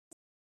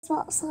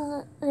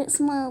It's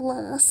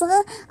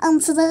Melissa,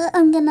 and today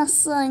I'm gonna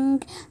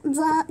sing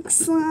Dark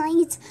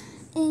Side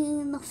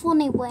in a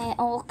funny way,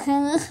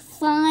 okay?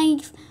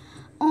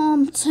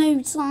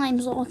 2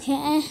 times,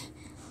 okay?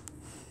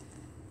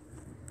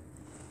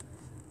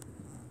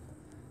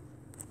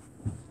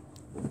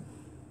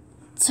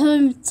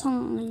 Two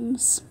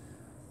times.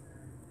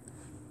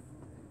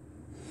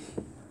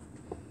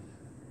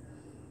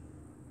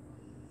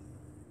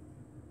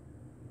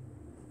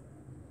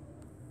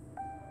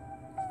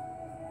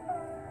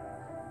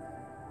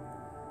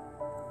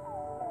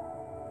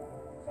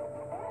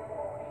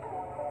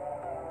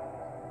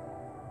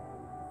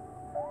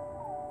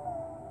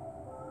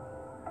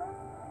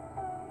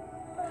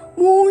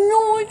 One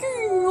night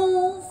in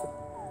love,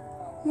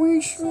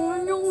 we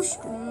share no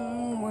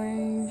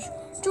stories.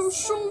 There's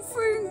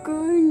something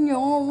in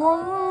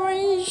your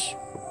eyes.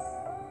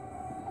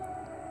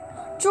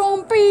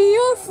 Don't be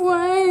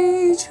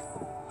afraid,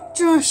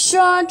 the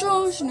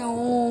shadows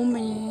know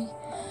me.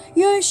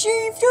 You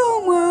see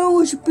the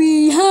world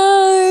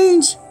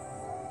behind.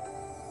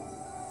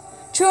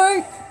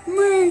 Take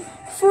me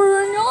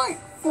for a night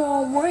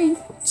far away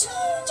to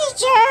the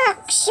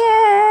dark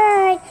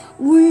side.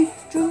 We're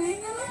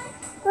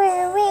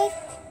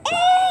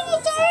in the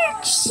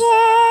dark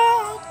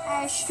side.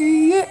 I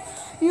see it,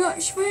 you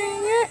see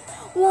it.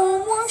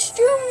 One was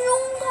too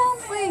young,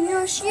 don't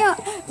finish yet.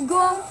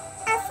 Go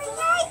every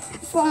night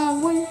far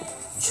away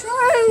to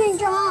the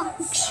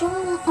dark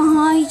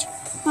side.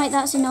 Right,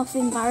 that's enough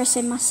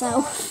embarrassing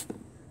myself.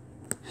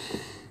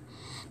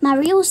 My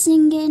real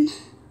singing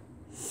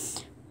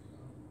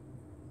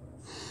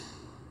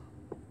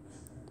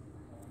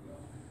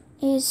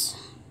is this.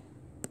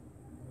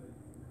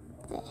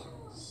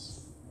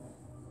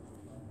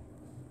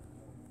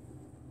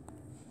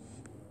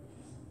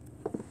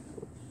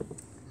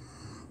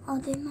 I'll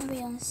do my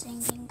real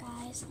singing,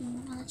 guys.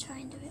 I'm gonna try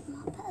and do it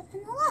more better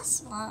than the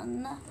last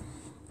one.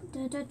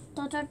 Da da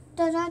da da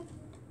da da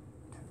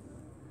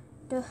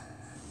da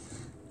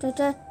da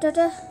da da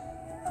da.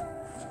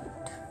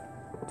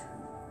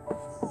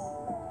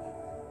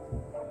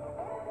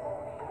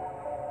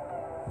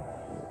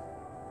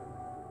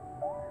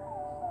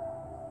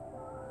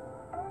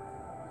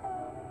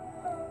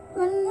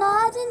 We're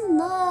not in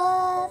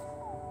love,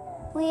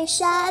 we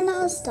share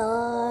no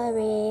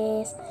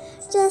stories,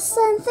 just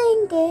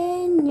something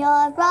in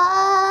your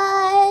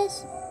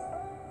eyes.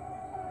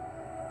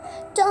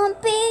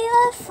 Don't be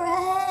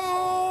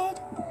afraid,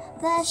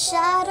 the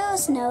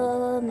shadows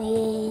know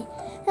me.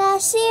 I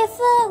see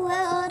the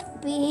world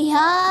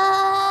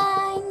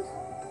behind.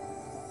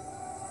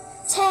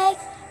 Take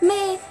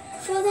me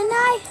through the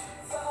night.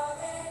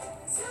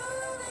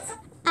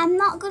 I'm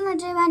not gonna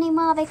do any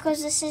more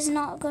because this is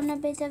not gonna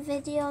be the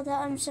video that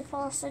I'm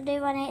supposed to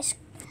do, and it's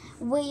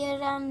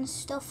weird and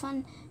stuff,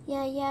 and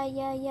yeah.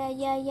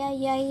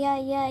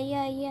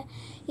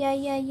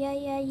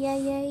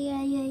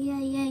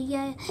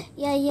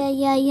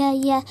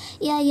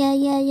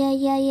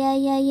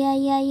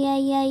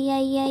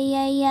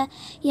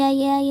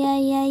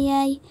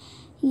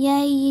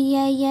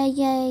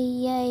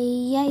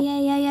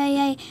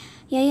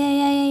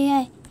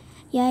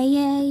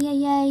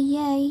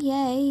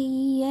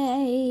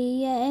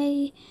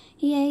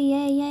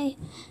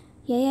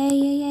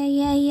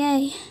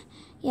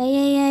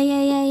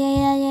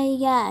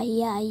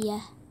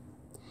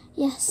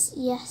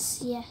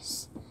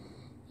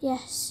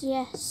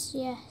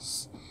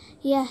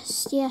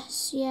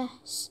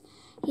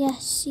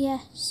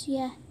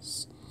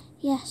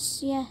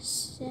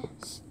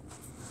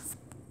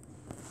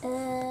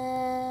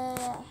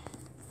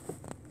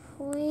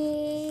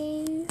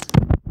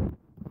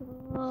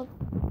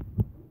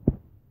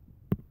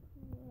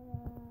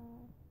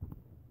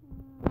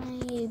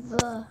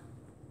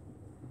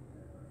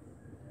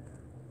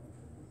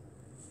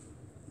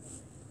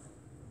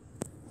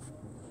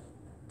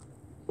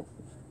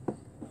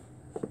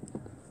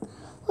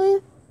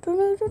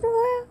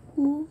 subscribe.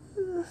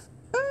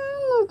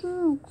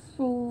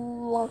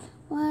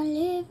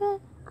 Whatever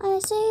I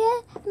see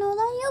it, know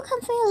that you can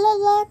feel it,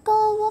 let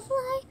go of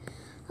light.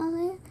 I'll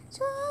leave to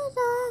the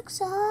dark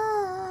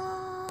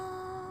side.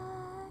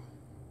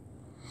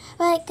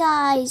 Right,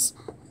 guys,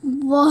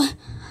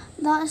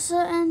 that's the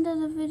end of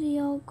the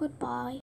video. Goodbye.